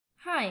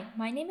Hi,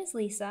 my name is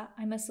Lisa.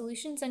 I'm a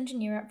solutions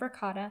engineer at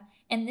Verkada,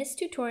 and this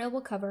tutorial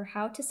will cover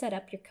how to set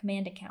up your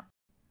Command account.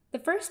 The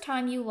first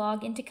time you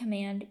log into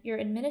Command, your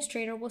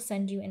administrator will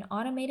send you an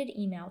automated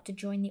email to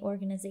join the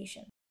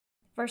organization.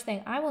 The first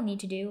thing I will need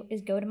to do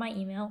is go to my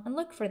email and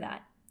look for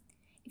that.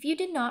 If you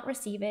did not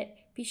receive it,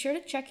 be sure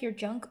to check your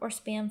junk or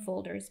spam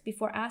folders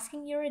before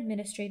asking your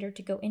administrator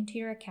to go into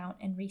your account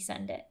and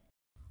resend it.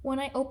 When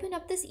I open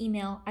up this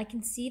email, I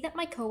can see that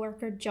my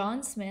coworker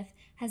John Smith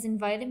has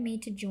invited me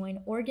to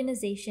join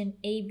Organization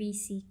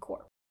ABC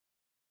Corp.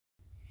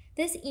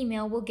 This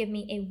email will give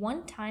me a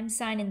one-time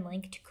sign-in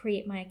link to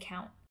create my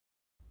account.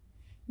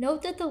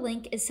 Note that the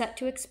link is set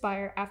to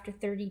expire after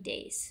 30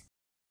 days.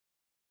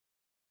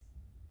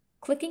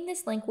 Clicking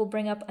this link will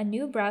bring up a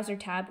new browser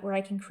tab where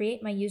I can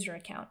create my user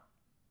account.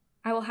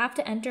 I will have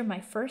to enter my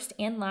first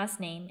and last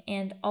name,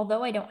 and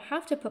although I don't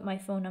have to put my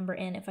phone number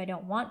in if I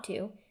don't want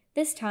to,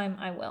 this time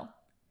I will.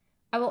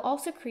 I will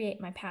also create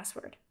my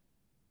password.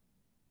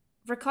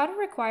 Verkada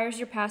requires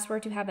your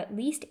password to have at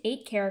least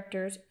 8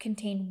 characters,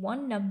 contain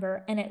 1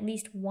 number, and at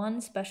least 1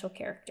 special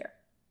character.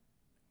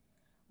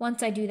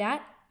 Once I do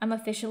that, I'm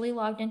officially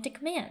logged into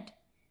Command.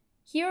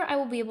 Here I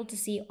will be able to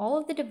see all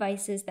of the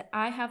devices that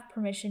I have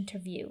permission to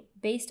view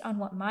based on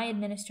what my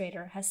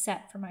administrator has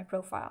set for my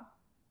profile.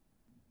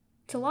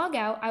 To log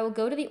out, I will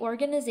go to the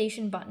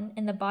Organization button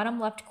in the bottom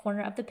left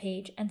corner of the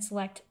page and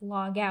select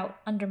Log Out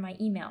under my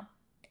email.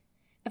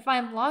 If I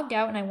am logged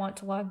out and I want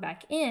to log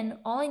back in,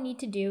 all I need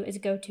to do is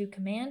go to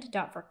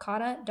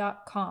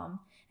command.verkada.com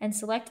and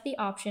select the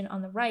option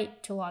on the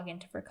right to log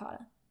into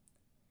Verkada.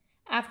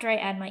 After I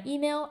add my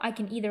email, I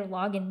can either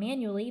log in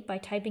manually by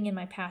typing in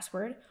my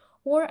password,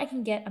 or I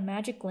can get a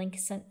magic link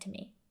sent to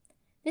me.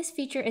 This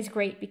feature is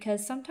great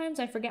because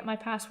sometimes I forget my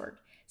password,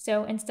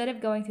 so instead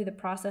of going through the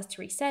process to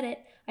reset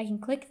it, I can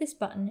click this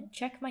button,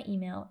 check my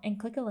email, and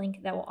click a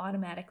link that will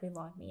automatically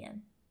log me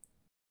in.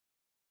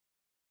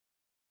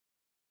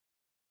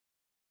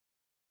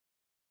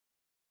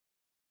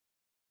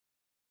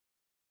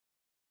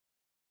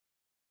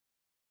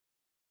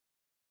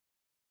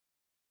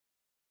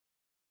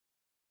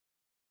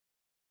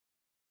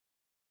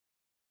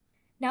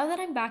 Now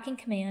that I'm back in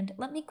Command,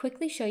 let me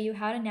quickly show you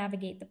how to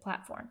navigate the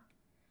platform.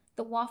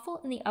 The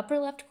waffle in the upper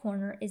left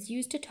corner is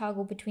used to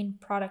toggle between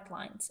product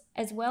lines,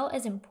 as well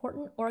as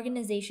important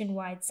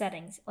organization-wide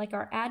settings like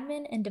our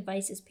admin and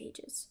devices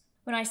pages.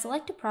 When I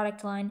select a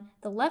product line,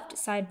 the left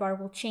sidebar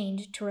will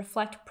change to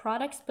reflect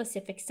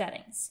product-specific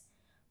settings.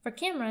 For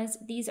cameras,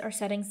 these are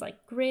settings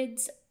like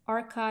grids,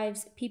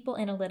 archives, people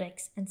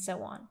analytics, and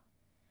so on.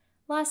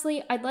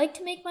 Lastly, I'd like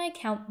to make my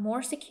account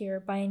more secure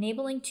by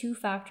enabling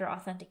two-factor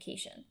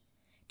authentication.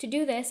 To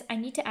do this, I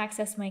need to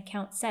access my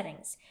account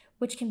settings,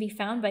 which can be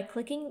found by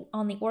clicking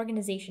on the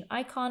organization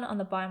icon on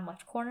the bottom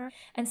left corner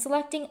and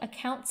selecting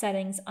Account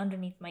Settings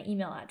underneath my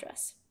email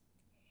address.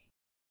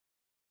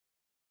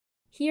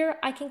 Here,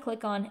 I can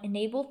click on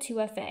Enable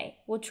 2FA,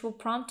 which will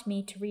prompt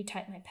me to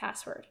retype my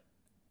password.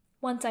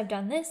 Once I've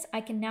done this,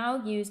 I can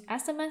now use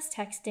SMS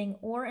texting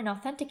or an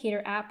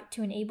authenticator app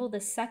to enable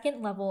the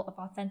second level of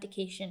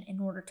authentication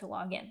in order to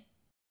log in.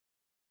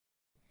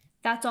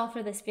 That's all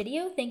for this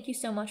video. Thank you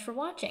so much for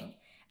watching.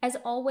 As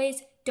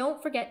always,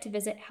 don't forget to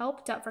visit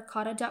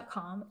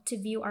help.verkada.com to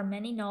view our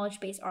many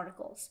knowledge base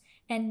articles,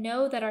 and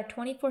know that our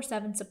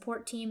 24/7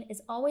 support team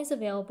is always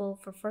available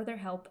for further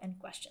help and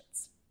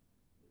questions.